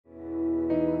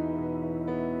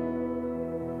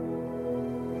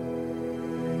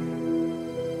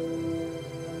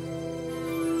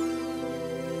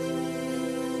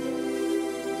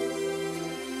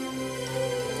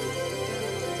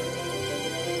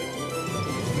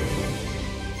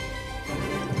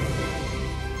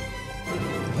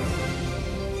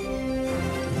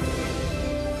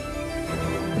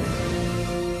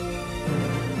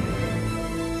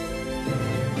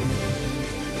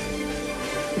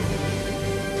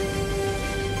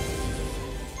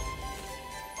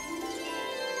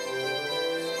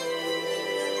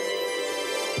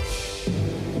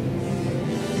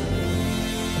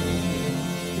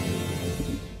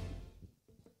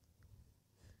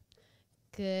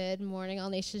Good morning, All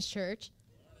Nations Church.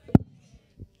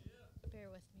 Bear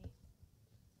with me.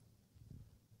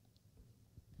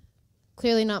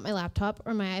 Clearly not my laptop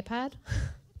or my iPad.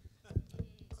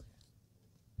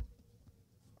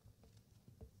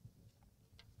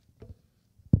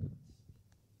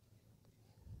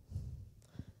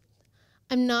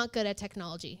 I'm not good at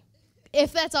technology.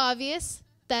 If that's obvious,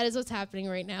 that is what's happening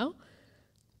right now.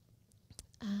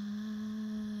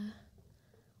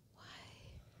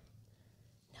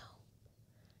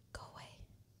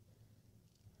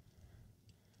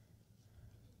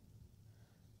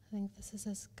 I think this is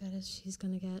as good as she's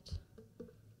going to get.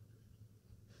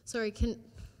 Sorry,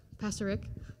 Pastor Rick?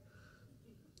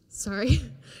 Sorry.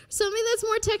 Somebody that's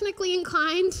more technically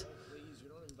inclined. Please, you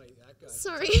don't invite that guy.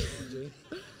 Sorry.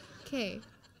 Okay.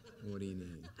 What do you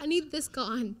need? I need this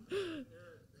gone. I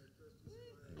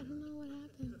don't know what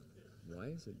happened. Why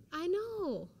is it? I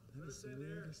know. That is the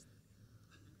weirdest.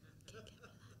 Can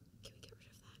we get rid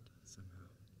of that? Somehow.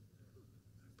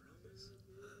 I promise.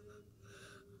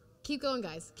 Keep going,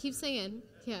 guys. Keep singing.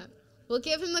 Yeah. We'll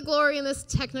give him the glory in this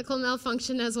technical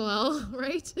malfunction as well,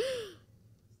 right?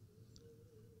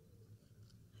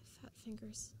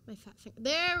 My fat finger.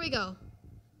 There we go.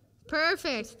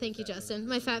 Perfect. Thank you, Justin.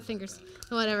 My fat fingers.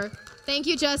 Whatever. Thank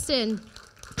you, Justin.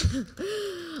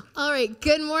 All right.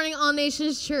 Good morning, All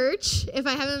Nations Church. If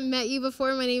I haven't met you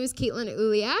before, my name is Kaitlin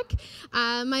Ulliac.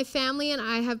 My family and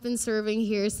I have been serving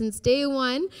here since day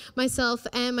one. Myself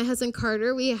and my husband,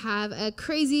 Carter, we have a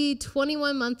crazy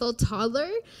 21-month-old toddler.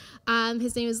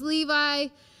 His name is Levi.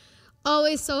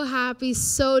 Always so happy,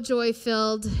 so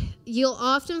joy-filled. You'll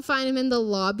often find him in the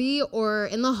lobby or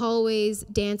in the hallways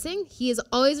dancing. He is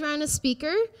always around a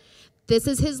speaker. This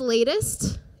is his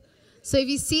latest. So if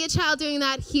you see a child doing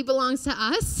that, he belongs to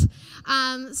us.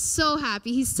 So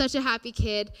happy. He's such a happy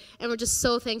kid, and we're just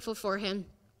so thankful for him.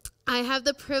 I have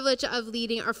the privilege of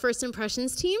leading our First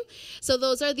Impressions team. So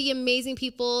those are the amazing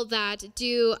people that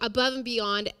do above and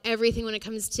beyond everything when it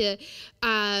comes to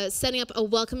setting up a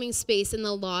welcoming space in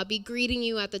the lobby, greeting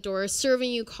you at the door,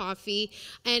 serving you coffee,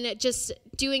 and just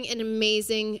doing an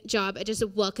amazing job at just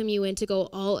welcome you in to go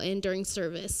all in during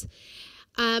service.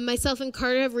 Myself and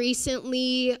Carter have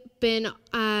recently been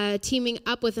teaming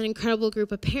up with an incredible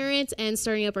group of parents and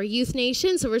starting up our Youth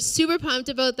Nation. So we're super pumped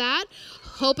about that.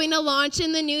 Hoping to launch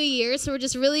in the new year. So we're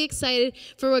just really excited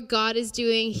for what God is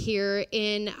doing here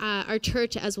in our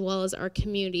church as well as our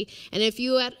community. And if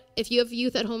you have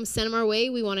youth at home, send them our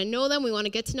way. We want to know them. We want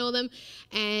to get to know them.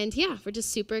 And yeah, we're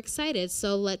just super excited.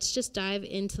 So let's just dive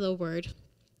into the Word.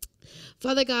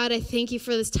 Father God, I thank you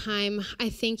for this time. I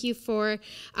thank you for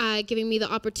giving me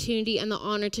the opportunity and the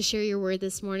honor to share your word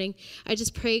this morning. I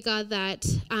just pray, God, that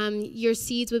your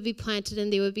seeds would be planted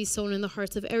and they would be sown in the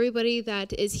hearts of everybody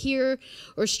that is here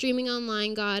or streaming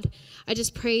online, God. I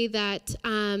just pray that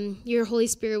your Holy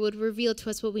Spirit would reveal to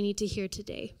us what we need to hear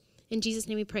today. In Jesus'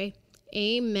 name we pray.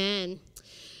 Amen.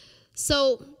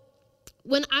 So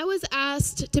when I was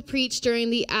asked to preach during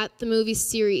the At the Movies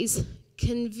series,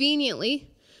 conveniently,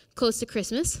 close to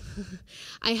Christmas,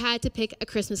 I had to pick a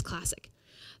Christmas classic,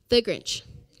 The Grinch.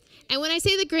 And when I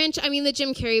say The Grinch, I mean the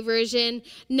Jim Carrey version,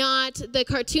 not the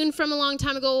cartoon from a long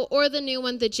time ago or the new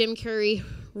one, the Jim Carrey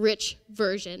rich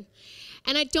version.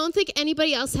 And I don't think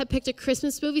anybody else had picked a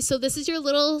Christmas movie, so this is your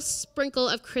little sprinkle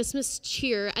of Christmas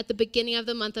cheer at the beginning of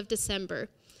the month of December.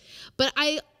 But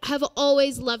I have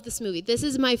always loved this movie. This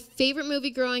is my favorite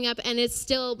movie growing up, and it's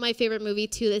still my favorite movie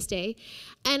to this day.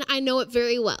 And I know it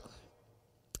very well.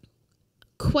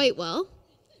 Quite well,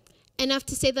 enough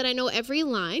to say that I know every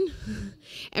line,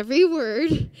 every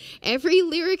word, every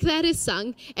lyric that is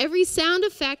sung, every sound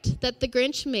effect that the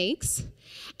Grinch makes,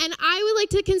 and I would like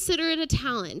to consider it a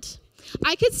talent.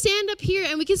 I could stand up here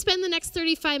and we could spend the next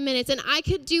 35 minutes and I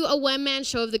could do a one-man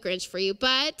show of the Grinch for you,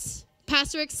 but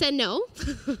Pastor Rick said no.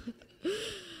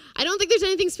 I don't think there's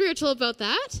anything spiritual about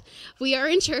that. We are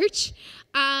in church.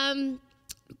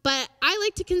 But I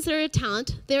like to consider it a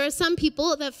talent. There are some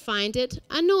people that find it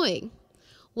annoying.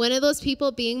 One of those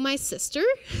people being my sister.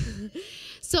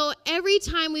 So every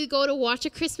time we go to watch a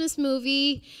Christmas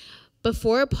movie,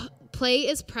 before play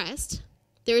is pressed,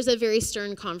 there's a very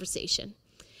stern conversation.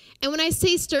 And when I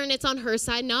say stern, it's on her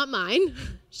side, not mine.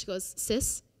 She goes,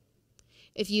 "Sis,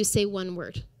 if you say one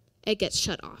word, it gets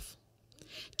shut off."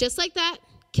 Just like that,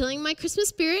 killing my Christmas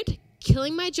spirit,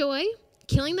 killing my joy,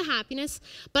 killing the happiness,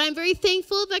 but I'm very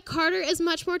thankful that Carter is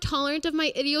much more tolerant of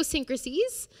my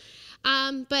idiosyncrasies.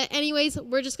 But anyways,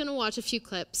 we're just going to watch a few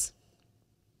clips.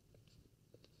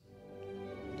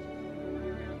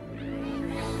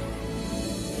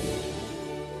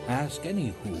 Ask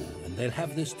any Who, and they'll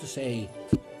have this to say: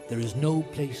 there is no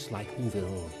place like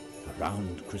Whoville,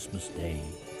 around Christmas Day.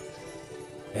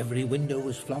 Every window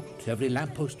was flocked, every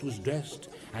lamppost was dressed,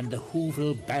 and the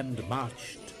Whoville band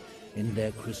marched in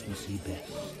their Christmassy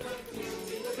best.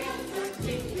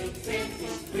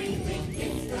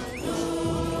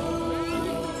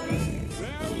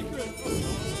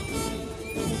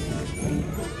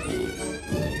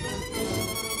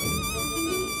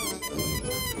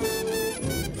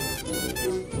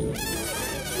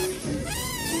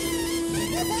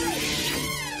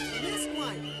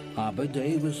 Arbor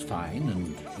Day was fine,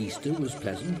 and Easter was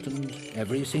pleasant, and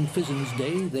every St. Pheasant's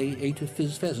Day they ate a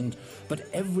fizz pheasant. But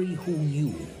every who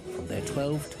knew, from their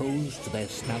 12 toes to their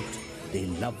snout, they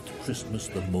loved Christmas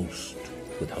the most,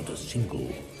 without a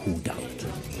single who doubt.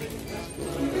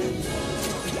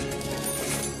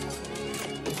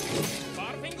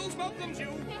 Farfingles welcomes you.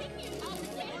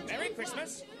 Merry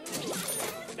Christmas.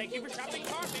 Thank you for shopping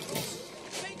Farfingles.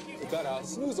 Thank you. We've got a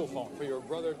snoozlephone for your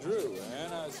brother Drew,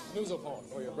 and a snoozlephone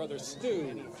for your brother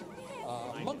Stu,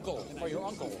 a munkle for your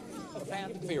uncle, a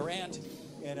fan for your aunt,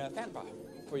 and a fanpa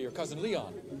for your cousin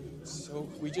Leon. So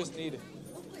we just need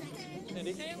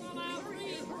Cindy.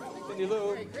 Cindy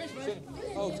Lou.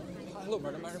 Oh, hello,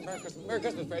 Merry Christmas. Merry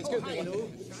Christmas, Fred. Excuse me.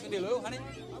 Cindy Lou, honey.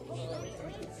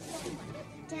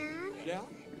 Dad? Yeah?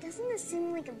 Doesn't this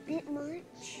seem like a bit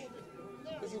much?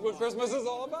 This is what Christmas is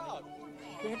all about.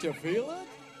 Can't you feel it?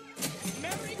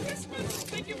 Merry Christmas.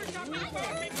 Thank you for shopping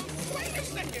Farfingles. Wait a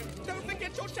second. Don't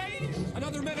forget your change.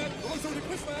 Another minute. Closer to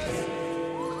Christmas.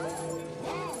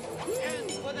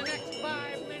 And for the next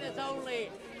 5 minutes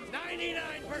only,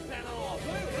 99% off.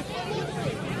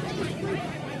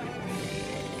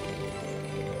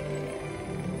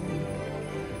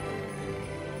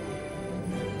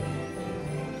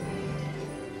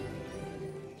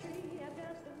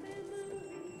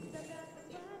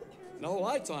 No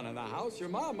lights on in the house. Your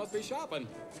mom must be shopping.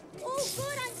 Oh,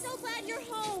 good. I'm so glad you're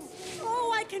home.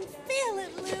 Oh, I can feel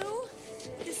it, Lou.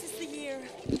 This is the year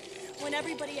when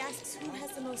everybody asks who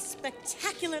has the most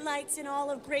spectacular lights in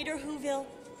all of Greater Whoville.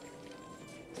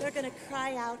 They're gonna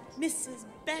cry out, Mrs.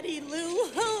 Betty Lou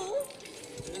Who.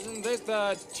 Isn't this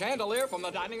the chandelier from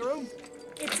the dining room?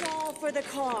 It's all for the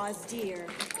cause, dear.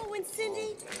 Oh, and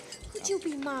Cindy, could you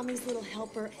be Mommy's little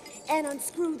helper and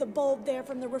unscrew the bulb there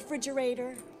from the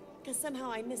refrigerator? Because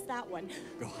somehow I missed that one.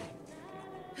 Go on.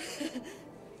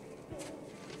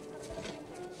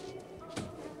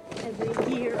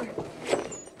 Every year,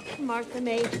 Martha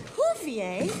May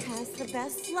Whovier has the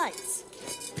best lights.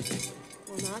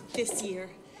 Well, not this year.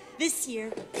 This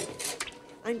year,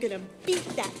 I'm gonna beat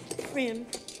that prim,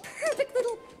 perfect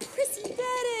little prissy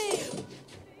Betty.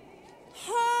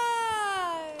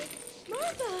 Hi!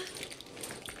 Martha!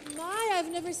 My,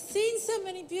 I've never seen so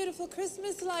many beautiful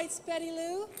Christmas lights, Betty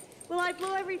Lou. Well, I'd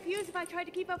blow every fuse if I tried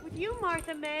to keep up with you,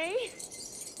 Martha May.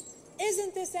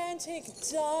 Isn't this antique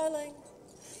darling?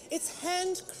 It's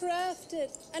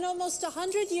handcrafted and almost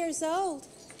 100 years old.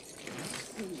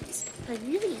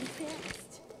 I'm really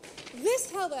impressed.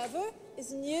 This, however,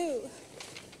 is new.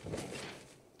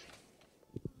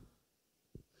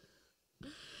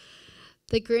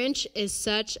 The Grinch is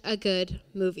such a good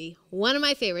movie. One of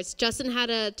my favorites. Justin had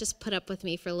to just put up with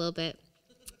me for a little bit.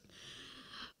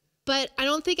 But I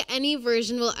don't think any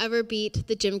version will ever beat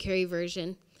the Jim Carrey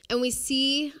version. And we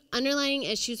see underlying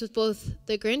issues with both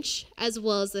the Grinch as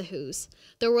well as the Who's.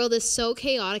 The world is so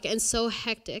chaotic and so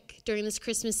hectic during this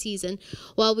Christmas season,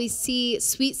 while we see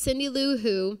sweet Cindy Lou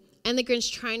Who and the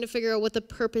Grinch trying to figure out what the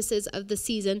purpose is of the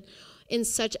season in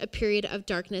such a period of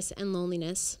darkness and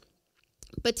loneliness.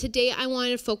 But today I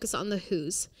wanted to focus on the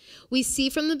Who's. We see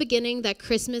from the beginning that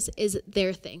Christmas is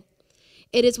their thing.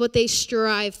 It is what they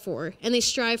strive for, and they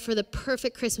strive for the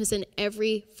perfect Christmas in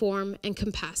every form and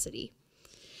capacity.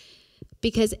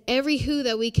 Because every Who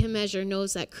that we can measure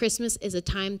knows that Christmas is a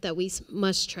time that we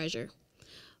must treasure.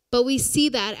 But we see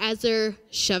that as they're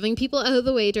shoving people out of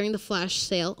the way during the flash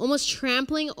sale, almost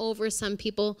trampling over some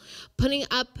people, putting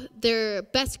up their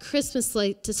best Christmas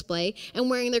light display and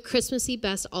wearing their Christmassy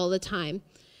best all the time.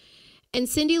 And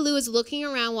Cindy Lou is looking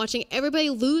around, watching everybody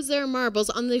lose their marbles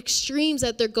on the extremes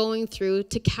that they're going through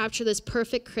to capture this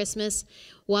perfect Christmas,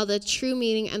 while the true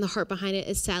meaning and the heart behind it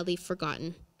is sadly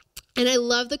forgotten. And I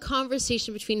love the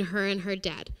conversation between her and her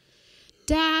dad.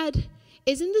 Dad,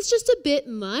 isn't this just a bit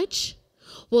much?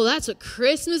 Well, that's what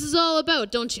Christmas is all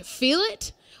about. Don't you feel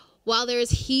it? While there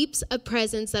is heaps of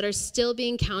presents that are still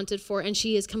being counted for, and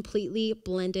she is completely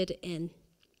blended in.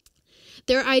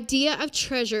 Their idea of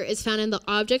treasure is found in the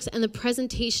objects and the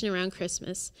presentation around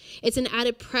Christmas. It's an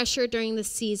added pressure during the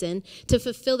season to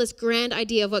fulfill this grand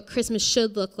idea of what Christmas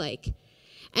should look like.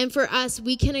 And for us,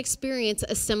 we can experience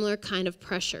a similar kind of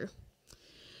pressure.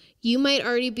 You might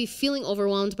already be feeling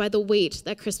overwhelmed by the weight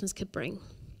that Christmas could bring.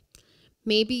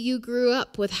 Maybe you grew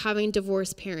up with having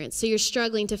divorced parents, so you're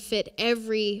struggling to fit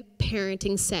every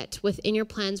parenting set within your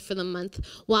plans for the month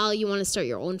while you want to start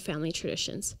your own family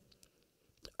traditions.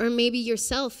 Or maybe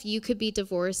yourself, you could be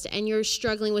divorced and you're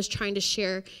struggling with trying to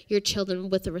share your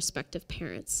children with the respective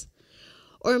parents.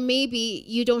 Or maybe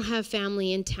you don't have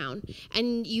family in town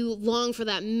and you long for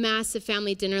that massive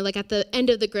family dinner, like at the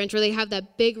end of the Grinch, where they have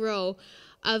that big row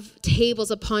of tables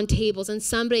upon tables and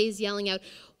somebody's yelling out,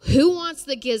 "Who wants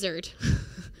the gizzard?"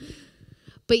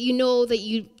 But you know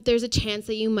that there's a chance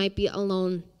that you might be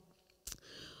alone.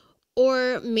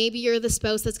 Or maybe you're the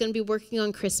spouse that's going to be working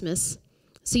on Christmas.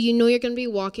 So you know you're going to be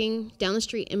walking down the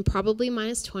street in probably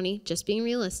 -20, just being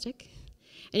realistic.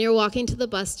 And you're walking to the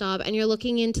bus stop and you're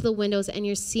looking into the windows and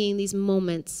you're seeing these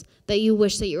moments that you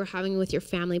wish that you were having with your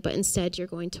family, but instead you're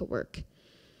going to work.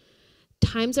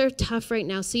 Times are tough right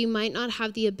now, so you might not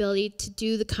have the ability to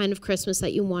do the kind of Christmas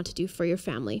that you want to do for your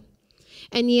family.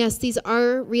 And yes, these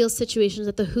are real situations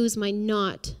that the Who's might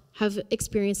not have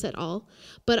experienced at all,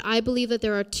 but I believe that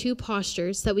there are two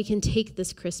postures that we can take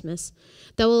this Christmas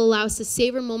that will allow us to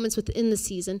savor moments within the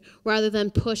season rather than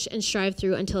push and strive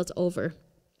through until it's over.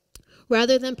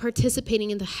 Rather than participating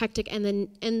in the hectic and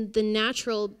the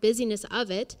natural busyness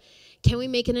of it, can we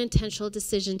make an intentional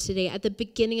decision today at the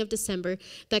beginning of December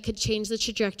that could change the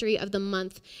trajectory of the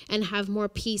month and have more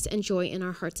peace and joy in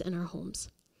our hearts and our homes?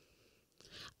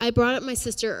 I brought up my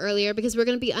sister earlier because we're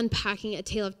going to be unpacking a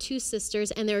tale of two sisters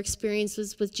and their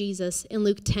experiences with Jesus in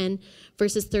Luke 10,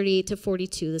 verses 38 to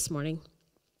 42 this morning.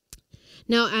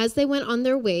 Now, as they went on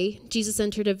their way, Jesus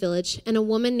entered a village, and a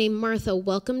woman named Martha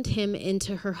welcomed him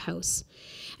into her house.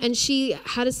 And she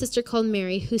had a sister called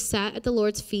Mary who sat at the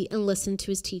Lord's feet and listened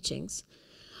to his teachings.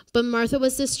 But Martha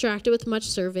was distracted with much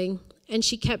serving, and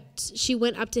she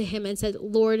went up to him and said,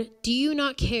 "Lord, do you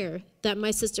not care that my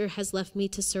sister has left me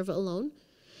to serve alone?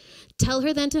 Tell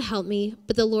her then to help me."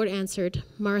 But the Lord answered,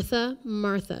 "Martha,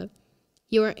 Martha,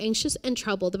 you are anxious and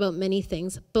troubled about many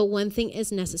things, but one thing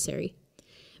is necessary.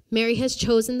 Mary has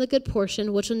chosen the good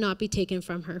portion, which will not be taken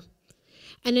from her."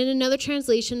 And in another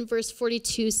translation, verse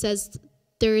 42 says,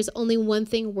 there is only one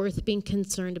thing worth being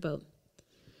concerned about.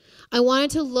 I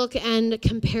wanted to look and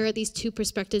compare these two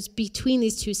perspectives between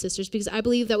these two sisters because I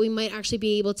believe that we might actually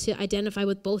be able to identify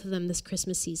with both of them this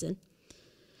Christmas season.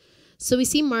 So we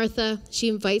see Martha, she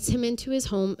invites him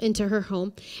into her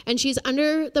home, and she's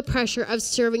under the pressure of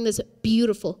serving this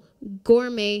beautiful,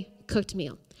 gourmet cooked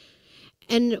meal.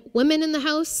 And women in the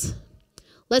house,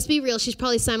 let's be real, she's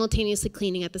probably simultaneously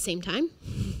cleaning at the same time.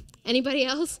 Anybody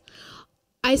else?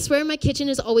 I swear my kitchen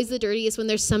is always the dirtiest when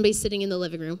there's somebody sitting in the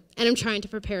living room and I'm trying to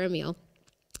prepare a meal.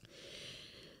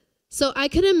 So I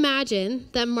could imagine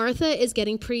that Martha is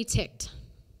getting pretty ticked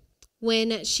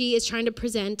when she is trying to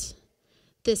present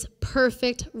this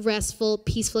perfect, restful,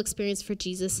 peaceful experience for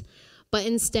Jesus, but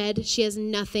instead she has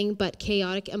nothing but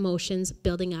chaotic emotions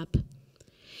building up.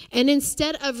 And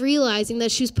instead of realizing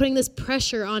that she's putting this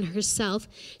pressure on herself,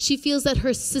 she feels that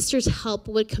her sister's help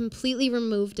would completely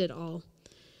remove it all.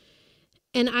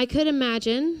 And I could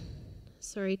imagine,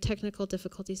 sorry, technical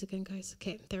difficulties again, guys.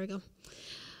 Okay, there we go.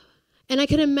 And I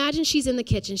could imagine she's in the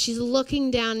kitchen. She's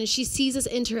looking down and she sees this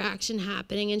interaction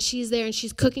happening and she's there and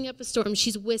she's cooking up a storm.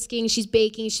 She's whisking, she's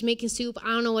baking, she's making soup. I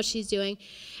don't know what she's doing.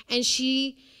 And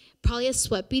she probably has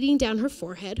sweat beading down her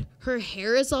forehead. Her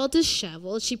hair is all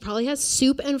disheveled. She probably has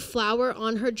soup and flour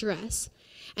on her dress.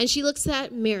 And she looks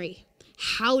at Mary.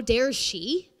 How dare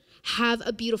she have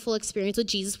a beautiful experience with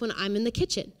Jesus when I'm in the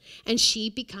kitchen? And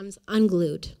she becomes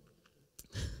unglued.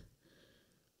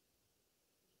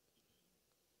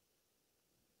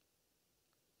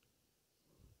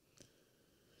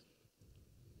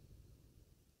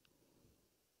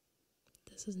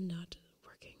 This is not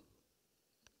working.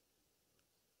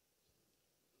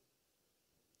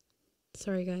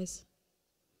 Sorry, guys.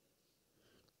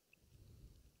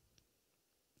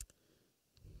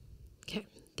 Okay,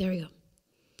 there we go.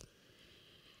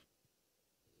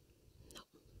 No.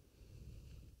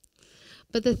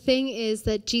 But the thing is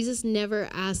that Jesus never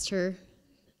asked her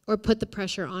or put the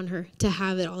pressure on her to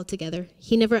have it all together.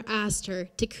 He never asked her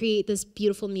to create this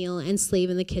beautiful meal and slave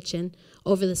in the kitchen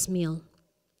over this meal.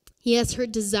 Yes, her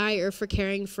desire for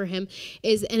caring for him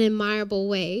is an admirable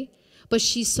way, but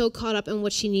she's so caught up in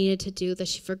what she needed to do that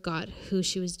she forgot who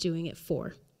she was doing it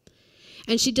for.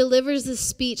 And she delivers this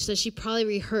speech that she probably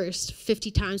rehearsed 50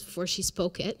 times before she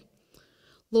spoke it.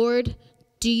 "Lord,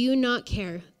 do you not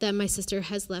care that my sister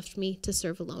has left me to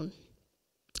serve alone?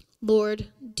 Lord,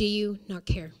 do you not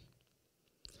care?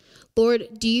 Lord,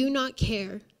 do you not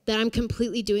care that I'm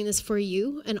completely doing this for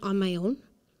you and on my own?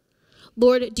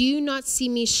 Lord, do you not see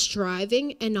me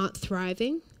striving and not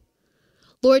thriving?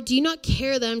 Lord, do you not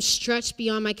care that I'm stretched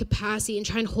beyond my capacity and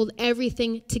trying to hold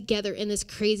everything together in this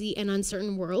crazy and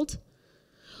uncertain world?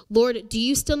 Lord, do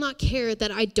you still not care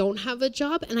that I don't have a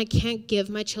job and I can't give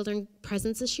my children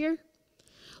presents this year?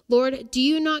 Lord, do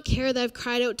you not care that I've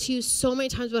cried out to you so many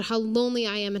times about how lonely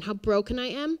I am and how broken I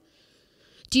am?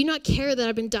 Do you not care that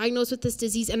I've been diagnosed with this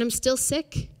disease and I'm still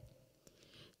sick?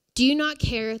 Do you not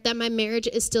care that my marriage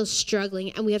is still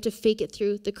struggling and we have to fake it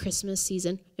through the Christmas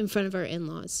season in front of our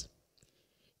in-laws?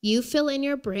 You fill in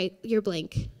your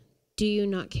blank. Do you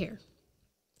not care?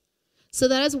 So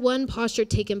that is one posture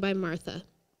taken by Martha.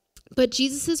 But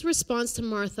Jesus' response to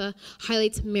Martha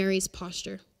highlights Mary's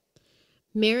posture.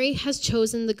 Mary has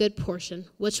chosen the good portion,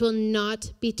 which will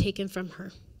not be taken from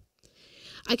her.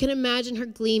 I can imagine her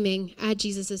gleaming at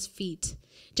Jesus' feet,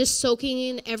 just soaking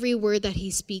in every word that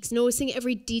he speaks, noticing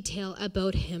every detail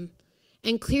about him,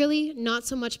 and clearly not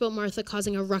so much about Martha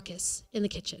causing a ruckus in the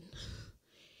kitchen.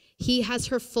 He has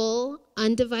her full,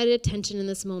 undivided attention in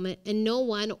this moment, and no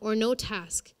one or no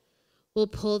task will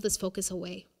pull this focus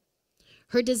away.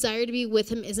 Her desire to be with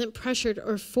him isn't pressured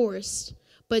or forced,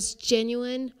 but it's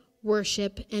genuine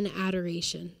worship and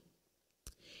adoration.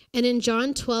 And in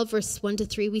John 12, verse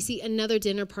 1-3, we see another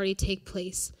dinner party take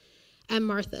place at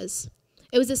Martha's.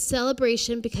 It was a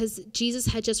celebration because Jesus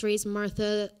had just raised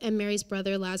Martha and Mary's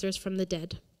brother Lazarus from the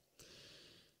dead.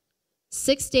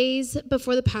 6 days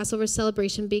before the Passover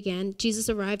celebration began, Jesus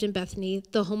arrived in Bethany,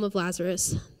 the home of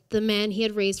Lazarus, the man he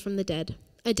had raised from the dead.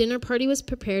 A dinner party was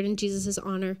prepared in Jesus'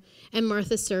 honor, and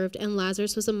Martha served, and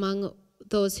Lazarus was among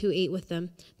those who ate with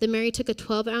them. Then Mary took a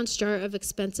 12-ounce jar of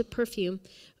expensive perfume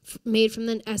made from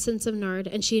the essence of nard,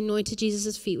 and she anointed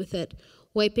Jesus' feet with it,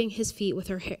 wiping his feet with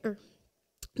her hair.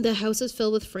 The house was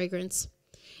filled with fragrance.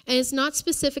 And it's not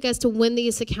specific as to when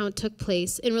this account took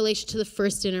place in relation to the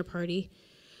first dinner party.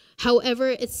 However,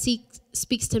 it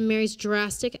speaks to Mary's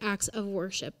drastic acts of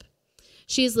worship.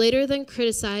 She is later then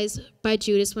criticized by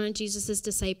Judas, one of Jesus'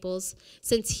 disciples,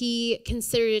 since he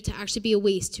considered it to actually be a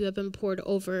waste to have been poured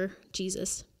over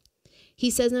Jesus.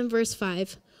 He says in verse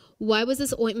 5, "Why was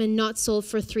this ointment not sold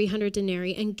for 300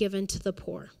 denarii and given to the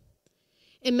poor?"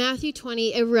 In Matthew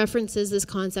 20, it references this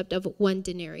concept of 1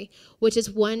 denarii, which is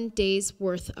 1 day's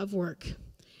worth of work.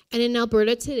 And in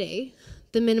Alberta today,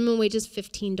 the minimum wage is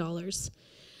 $15.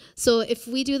 So if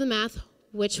we do the math,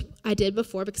 which I did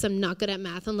before because I'm not good at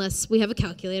math unless we have a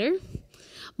calculator,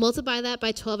 multiply that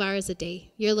by 12 hours a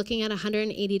day. You're looking at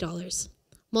 $180.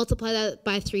 Multiply that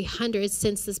by 300,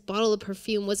 since this bottle of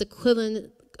perfume was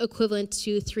equivalent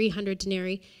to 300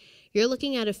 denarii. You're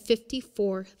looking at a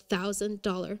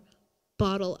 $54,000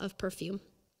 bottle of perfume.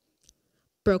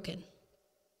 Broken.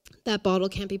 That bottle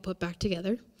can't be put back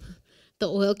together. The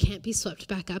oil can't be swept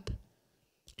back up.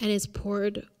 And it's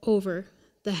poured over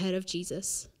the head of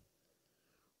Jesus,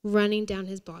 running down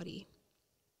his body.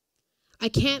 I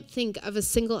can't think of a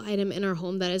single item in our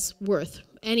home that is worth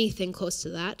anything close to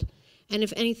that. And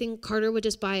if anything, Carter would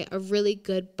just buy a really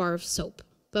good bar of soap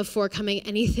before coming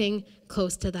anything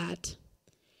close to that.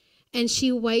 And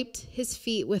she wiped his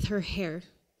feet with her hair.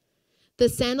 The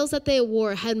sandals that they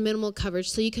wore had minimal coverage,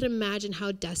 so you could imagine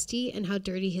how dusty and how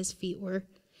dirty his feet were,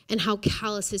 and how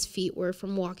callous his feet were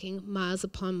from walking miles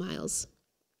upon miles.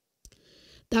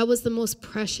 That was the most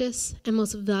precious and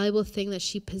most valuable thing that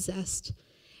she possessed.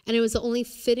 And it was the only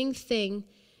fitting thing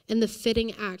and the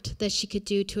fitting act that she could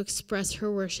do to express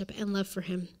her worship and love for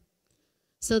him.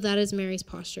 So that is Mary's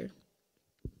posture.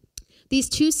 These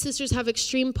two sisters have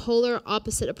extreme polar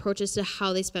opposite approaches to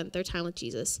how they spent their time with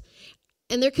Jesus.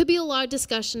 And there could be a lot of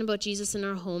discussion about Jesus in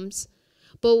our homes,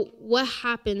 but what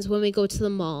happens when we go to the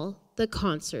mall, the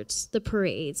concerts, the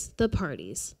parades, the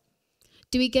parties?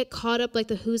 Do we get caught up like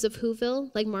the Who's of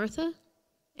Whoville, like Martha?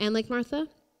 And like Martha?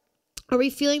 Are we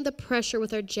feeling the pressure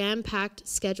with our jam-packed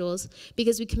schedules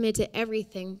because we commit to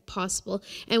everything possible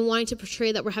and wanting to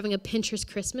portray that we're having a Pinterest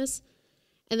Christmas,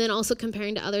 and then also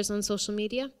comparing to others on social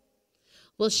media?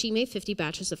 Well, she made 50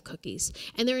 batches of cookies,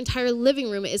 and their entire living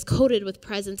room is coated with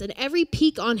presents, and every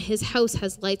peak on his house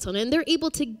has lights on it, and they're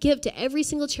able to give to every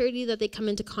single charity that they come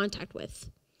into contact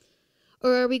with.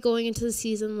 Or are we going into the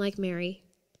season like Mary,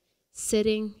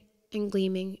 sitting and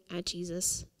gleaming at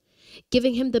Jesus,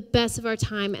 giving him the best of our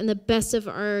time and the best of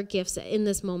our gifts in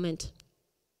this moment?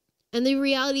 And the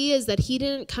reality is that he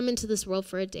didn't come into this world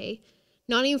for a day,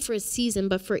 not even for a season,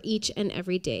 but for each and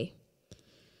every day.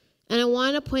 And I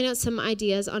want to point out some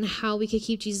ideas on how we could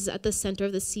keep Jesus at the center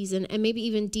of the season and maybe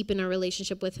even deepen our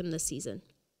relationship with him this season.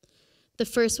 The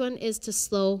first one is to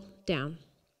slow down.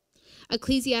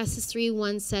 Ecclesiastes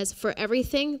 3:1 says, "For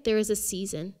everything there is a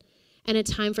season, and a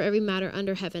time for every matter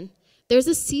under heaven. There's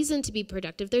a season to be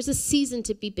productive. There's a season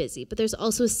to be busy, but there's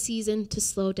also a season to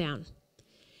slow down.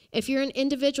 If you're an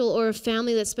individual or a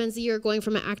family that spends the year going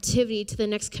from an activity to the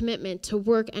next commitment to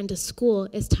work and to school,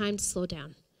 it's time to slow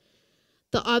down.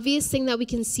 The obvious thing that we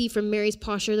can see from Mary's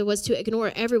posture was to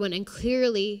ignore everyone and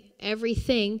clearly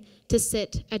everything to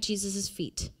sit at Jesus'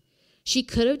 feet. She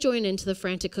could have joined into the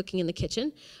frantic cooking in the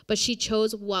kitchen, but she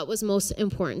chose what was most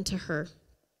important to her.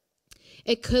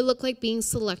 It could look like being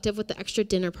selective with the extra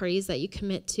dinner parties that you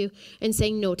commit to and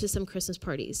saying no to some Christmas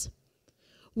parties.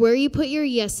 Where you put your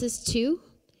yeses to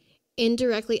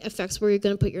indirectly affects where you're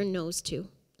going to put your no's to.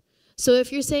 So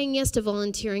if you're saying yes to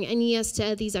volunteering and yes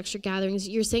to these extra gatherings,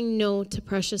 you're saying no to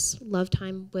precious love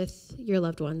time with your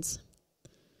loved ones.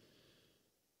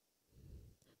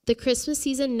 The Christmas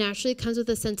season naturally comes with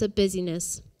a sense of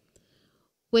busyness,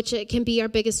 which it can be our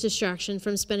biggest distraction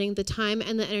from spending the time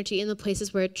and the energy in the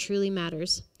places where it truly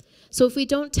matters. So if we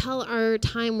don't tell our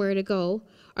time where to go,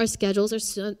 our schedules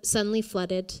are suddenly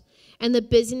flooded, and the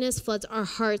busyness floods our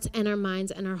hearts and our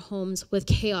minds and our homes with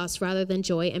chaos rather than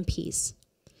joy and peace.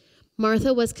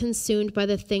 Martha was consumed by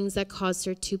the things that caused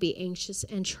her to be anxious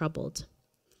and troubled.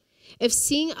 If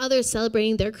seeing others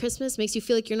celebrating their Christmas makes you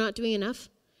feel like you're not doing enough,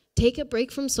 take a break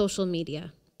from social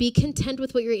media. Be content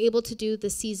with what you're able to do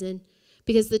this season,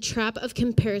 because the trap of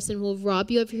comparison will rob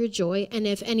you of your joy and,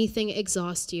 if anything,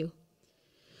 exhaust you.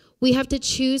 We have to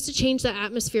choose to change the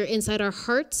atmosphere inside our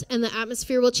hearts, and the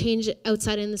atmosphere will change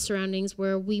outside in the surroundings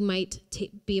where we might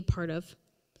be a part of.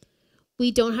 We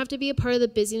don't have to be a part of the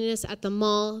busyness at the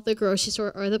mall, the grocery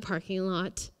store, or the parking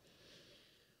lot.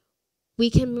 We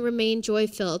can remain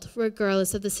joy-filled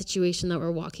regardless of the situation that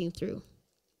we're walking through.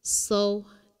 Slow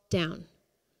down.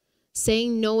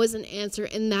 Saying no is an answer,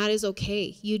 and that is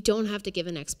okay. You don't have to give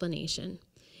an explanation.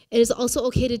 It is also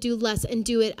okay to do less and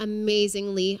do it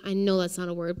amazingly. I know that's not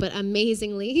a word, but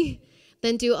amazingly,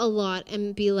 than do a lot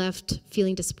and be left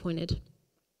feeling disappointed.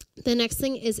 The next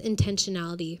thing is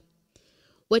intentionality.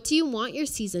 What do you want your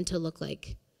season to look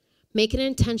like? Make an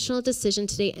intentional decision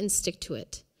today and stick to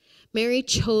it. Mary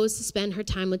chose to spend her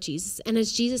time with Jesus, and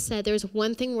as Jesus said, there is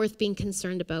one thing worth being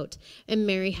concerned about, and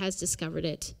Mary has discovered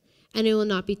it, and it will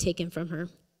not be taken from her.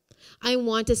 I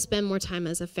want to spend more time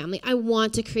as a family. I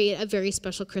want to create a very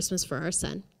special Christmas for our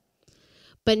son.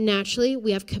 But naturally,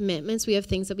 we have commitments. We have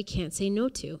things that we can't say no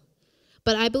to.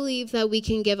 But I believe that we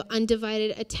can give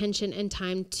undivided attention and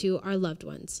time to our loved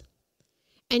ones.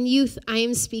 And youth, I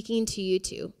am speaking to you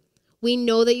too. We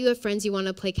know that you have friends you want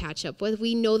to play catch up with.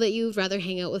 We know that you'd rather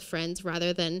hang out with friends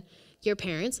rather than your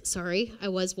parents. Sorry, I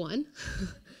was one.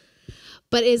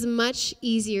 But it is much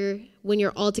easier when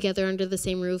you're all together under the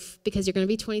same roof, because you're going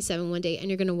to be 27 one day and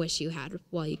you're going to wish you had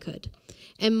while you could.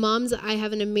 And moms, I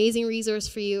have an amazing resource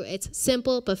for you. It's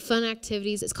simple but fun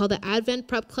activities. It's called the Advent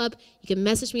Prep Club. You can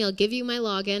message me. I'll give you my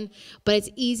login. But it's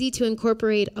easy to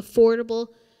incorporate affordable,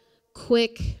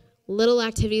 quick, little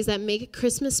activities that make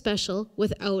Christmas special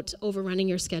without overrunning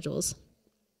your schedules.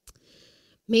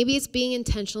 Maybe it's being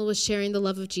intentional with sharing the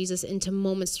love of Jesus into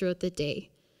moments throughout the day.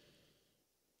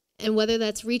 And whether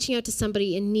that's reaching out to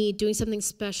somebody in need, doing something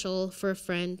special for a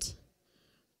friend.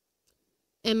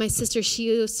 And my sister, she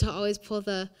used to always pull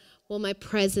the, well, my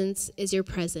presence is your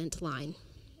present line.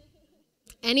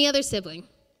 Any other sibling?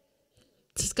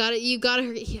 You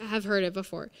gotta have heard it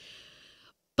before.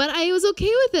 But I was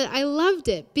okay with it. I loved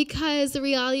it because the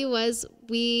reality was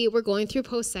we were going through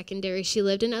post-secondary. She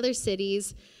lived in other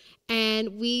cities,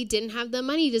 and we didn't have the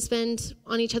money to spend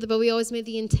on each other, but we always made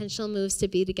the intentional moves to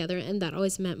be together, and that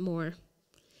always meant more.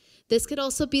 This could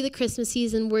also be the Christmas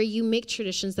season where you make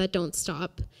traditions that don't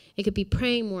stop. It could be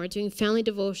praying more, doing family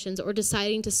devotions, or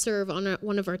deciding to serve on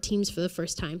one of our teams for the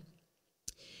first time.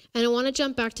 And I want to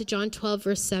jump back to John 12,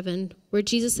 verse 7, where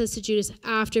Jesus says to Judas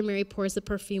after Mary pours the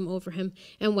perfume over him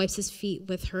and wipes his feet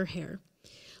with her hair,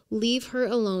 "Leave her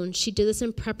alone. She did this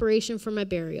in preparation for my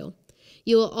burial.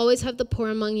 You will always have the poor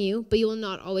among you, but you will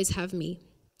not always have me."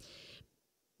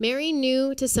 Mary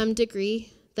knew to some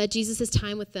degree that Jesus'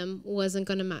 time with them wasn't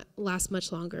going to last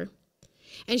much longer.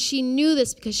 And she knew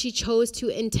this because she chose to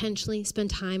intentionally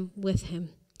spend time with him.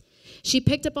 She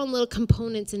picked up on little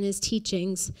components in his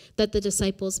teachings that the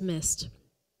disciples missed.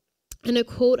 And a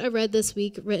quote I read this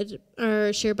week,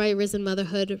 shared by Risen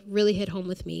Motherhood, really hit home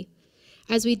with me.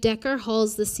 As we deck our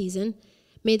halls this season,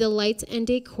 may the lights and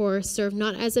decor serve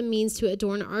not as a means to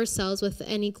adorn ourselves with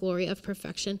any glory of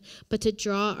perfection, but to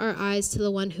draw our eyes to the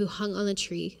one who hung on the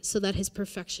tree so that his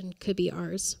perfection could be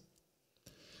ours.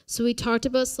 So we talked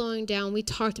about slowing down. We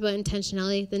talked about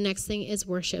intentionality. The next thing is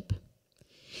worship.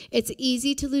 It's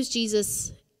easy to lose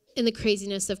Jesus in the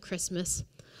craziness of Christmas.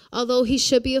 Although he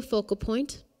should be a focal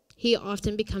point, he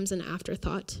often becomes an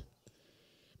afterthought.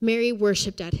 Mary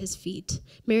worshipped at his feet.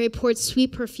 Mary poured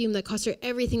sweet perfume that cost her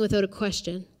everything without a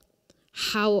question.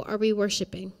 How are we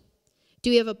worshiping? Do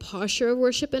we have a posture of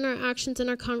worship in our actions and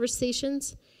our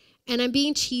conversations? And I'm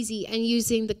being cheesy and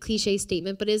using the cliche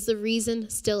statement, but is the reason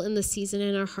still in the season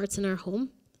in our hearts and our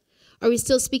home? Are we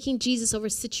still speaking Jesus over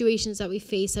situations that we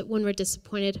face when we're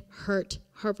disappointed, hurt,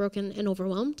 heartbroken, and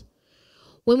overwhelmed?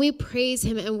 When we praise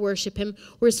him and worship him,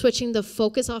 we're switching the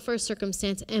focus off our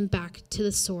circumstance and back to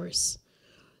the source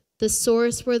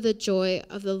where the joy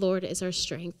of the Lord is our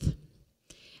strength.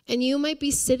 And you might be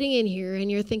sitting in here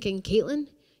and you're thinking, Kaitlin,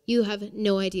 you have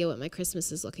no idea what my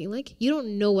Christmas is looking like. You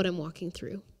don't know what I'm walking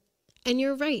through. And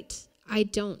you're right, I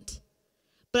don't.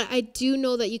 But I do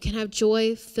know that you can have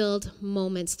joy-filled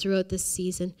moments throughout this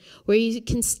season where you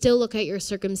can still look at your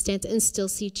circumstance and still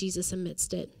see Jesus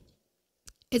amidst it.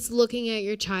 It's looking at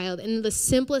your child in the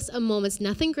simplest of moments,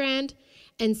 nothing grand,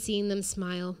 and seeing them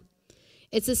smile.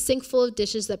 It's a sink full of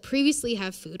dishes that previously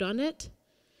have food on it.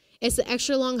 It's the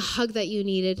extra long hug that you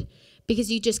needed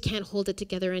because you just can't hold it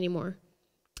together anymore.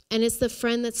 And it's the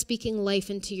friend that's speaking life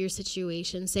into your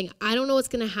situation, saying, I don't know what's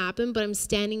going to happen, but I'm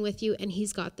standing with you, and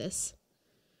he's got this.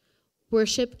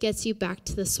 Worship gets you back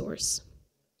to the source.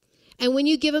 And when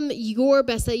you give him your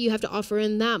best that you have to offer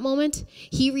in that moment,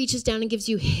 he reaches down and gives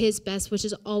you his best, which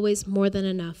is always more than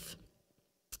enough.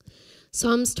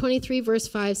 Psalms 23 verse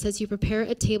 5 says, you prepare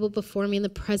a table before me in the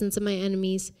presence of my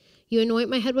enemies. You anoint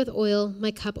my head with oil,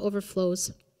 my cup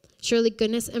overflows. Surely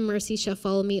goodness and mercy shall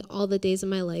follow me all the days of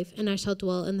my life, and I shall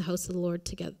dwell in the house of the Lord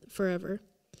together forever.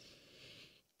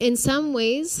 In some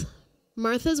ways,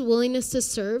 Martha's willingness to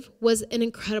serve was an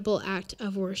incredible act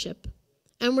of worship.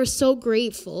 And we're so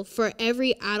grateful for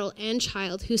every adult and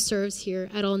child who serves here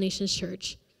at All Nations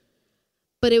Church.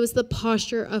 But it was the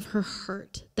posture of her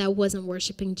heart that wasn't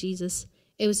worshiping Jesus.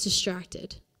 It was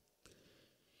distracted.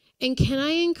 And can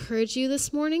I encourage you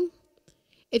this morning?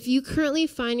 If you currently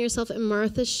find yourself in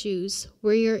Martha's shoes,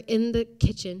 where you're in the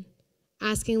kitchen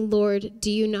asking, Lord, do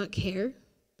you not care?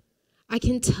 I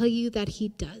can tell you that he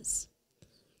does.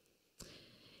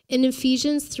 In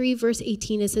Ephesians 3, verse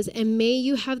 18, it says, and may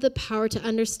you have the power to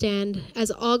understand, as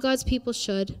all God's people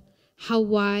should, how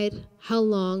wide, how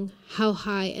long, how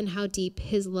high, and how deep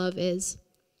his love is.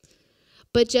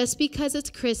 But just because it's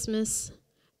Christmas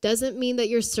doesn't mean that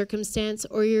your circumstance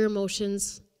or your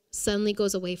emotions suddenly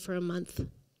goes away for a month.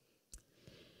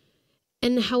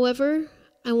 And however,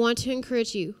 I want to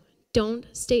encourage you, don't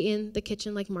stay in the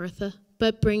kitchen like Martha,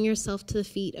 but bring yourself to the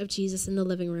feet of Jesus in the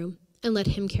living room and let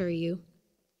him carry you.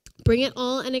 Bring it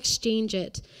all and exchange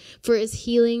it for his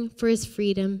healing, for his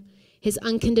freedom, his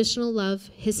unconditional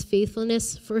love, his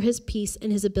faithfulness, for his peace,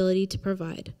 and his ability to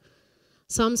provide.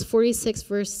 Psalms 46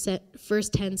 verse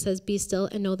 10 says, be still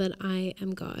and know that I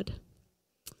am God.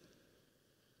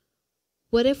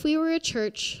 What if we were a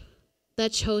church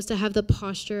that chose to have the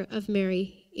posture of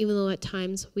Mary, even though at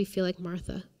times we feel like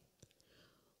Martha?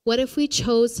 What if we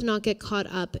chose to not get caught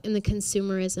up in the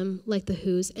consumerism like the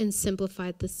Who's and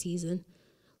simplified the season,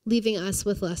 leaving us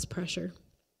with less pressure?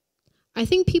 I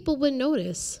think people would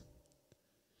notice.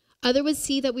 Others would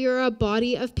see that we are a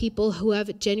body of people who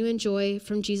have genuine joy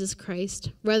from Jesus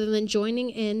Christ, rather than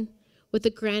joining in with the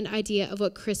grand idea of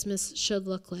what Christmas should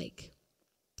look like.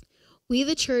 We,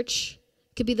 the church,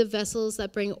 could be the vessels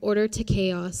that bring order to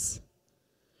chaos.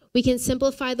 We can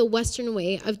simplify the Western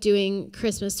way of doing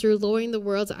Christmas through lowering the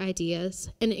world's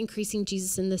ideas and increasing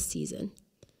Jesus in this season.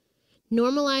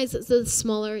 Normalize the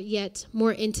smaller yet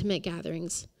more intimate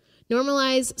gatherings.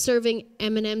 Normalize serving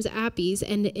M&M's appies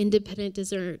and independent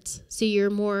desserts so you're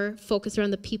more focused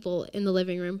around the people in the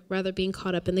living room rather than being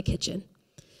caught up in the kitchen.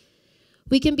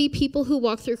 We can be people who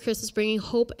walk through Christmas bringing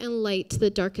hope and light to the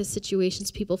darkest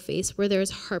situations people face where there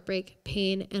is heartbreak,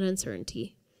 pain, and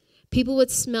uncertainty. People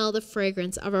would smell the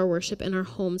fragrance of our worship in our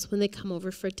homes when they come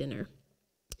over for dinner.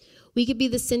 We could be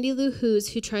the Cindy Lou Who's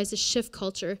who tries to shift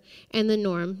culture and the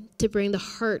norm to bring the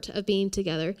heart of being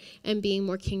together and being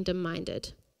more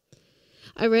kingdom-minded.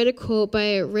 I read a quote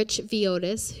by Rich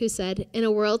Viotis who said, in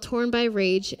a world torn by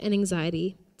rage and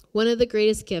anxiety, one of the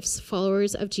greatest gifts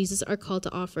followers of Jesus are called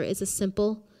to offer is a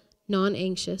simple,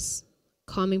 non-anxious,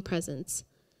 calming presence.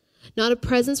 Not a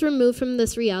presence removed from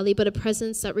this reality, but a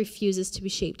presence that refuses to be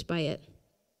shaped by it.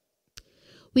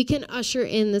 We can usher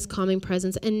in this calming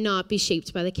presence and not be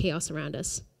shaped by the chaos around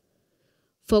us.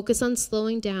 Focus on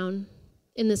slowing down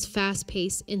in this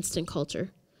fast-paced, instant culture.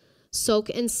 Soak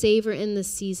and savor in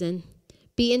this season.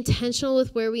 Be intentional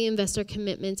with where we invest our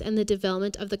commitments and the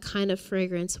development of the kind of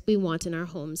fragrance we want in our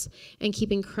homes, and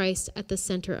keeping Christ at the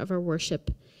center of our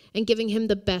worship and giving him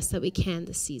the best that we can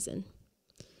this season.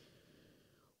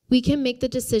 We can make the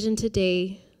decision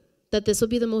today that this will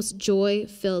be the most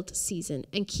joy-filled season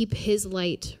and keep his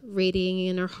light radiating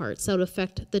in our hearts that would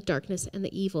affect the darkness and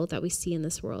the evil that we see in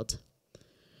this world.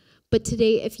 But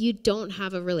today, if you don't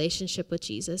have a relationship with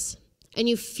Jesus and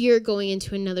you fear going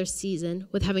into another season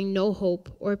with having no hope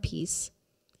or peace,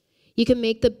 you can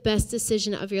make the best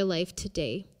decision of your life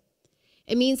today.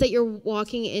 It means that you're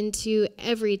walking into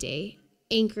every day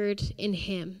anchored in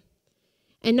him.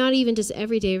 And not even just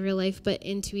every day of your life, but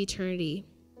into eternity.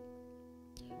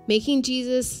 Making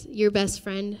Jesus your best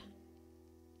friend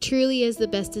truly is the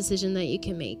best decision that you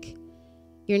can make.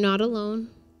 You're not alone.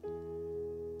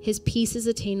 His peace is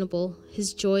attainable.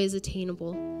 His joy is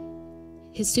attainable.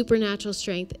 His supernatural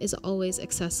strength is always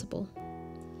accessible.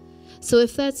 So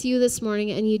if that's you this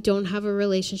morning and you don't have a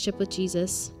relationship with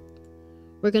Jesus,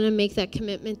 we're going to make that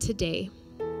commitment today.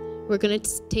 We're going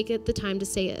to take the time to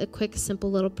say a quick, simple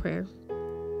little prayer.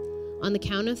 On the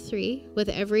count of 3, with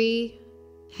every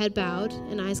head bowed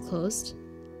and eyes closed.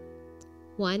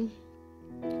 1,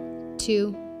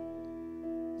 2,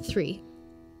 3.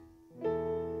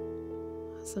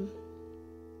 Awesome.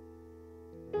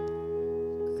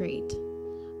 Great.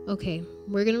 Okay,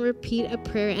 we're going to repeat a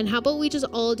prayer. And how about we just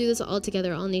all do this all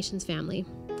together, All Nations family?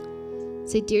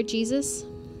 Say, Dear Jesus,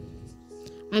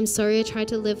 I'm sorry I tried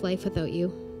to live life without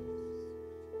you.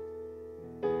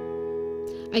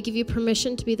 I give you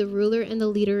permission to be the ruler and the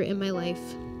leader in my life.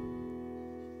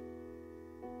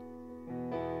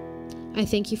 I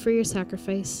thank you for your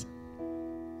sacrifice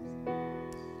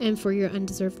and for your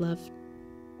undeserved love.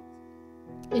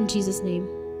 In Jesus' name,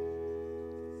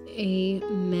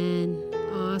 amen.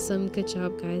 Awesome. Good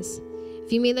job, guys.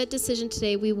 If you made that decision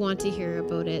today, we want to hear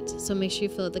about it. So make sure you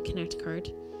fill out the Connect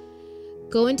card.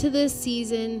 Go into this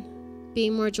season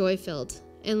being more joy-filled.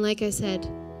 And like I said,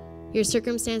 your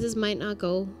circumstances might not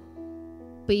go,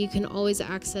 but you can always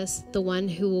access the one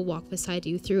who will walk beside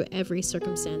you through every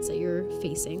circumstance that you're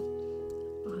facing.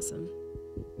 Awesome.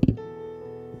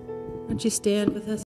 Won't you stand with us?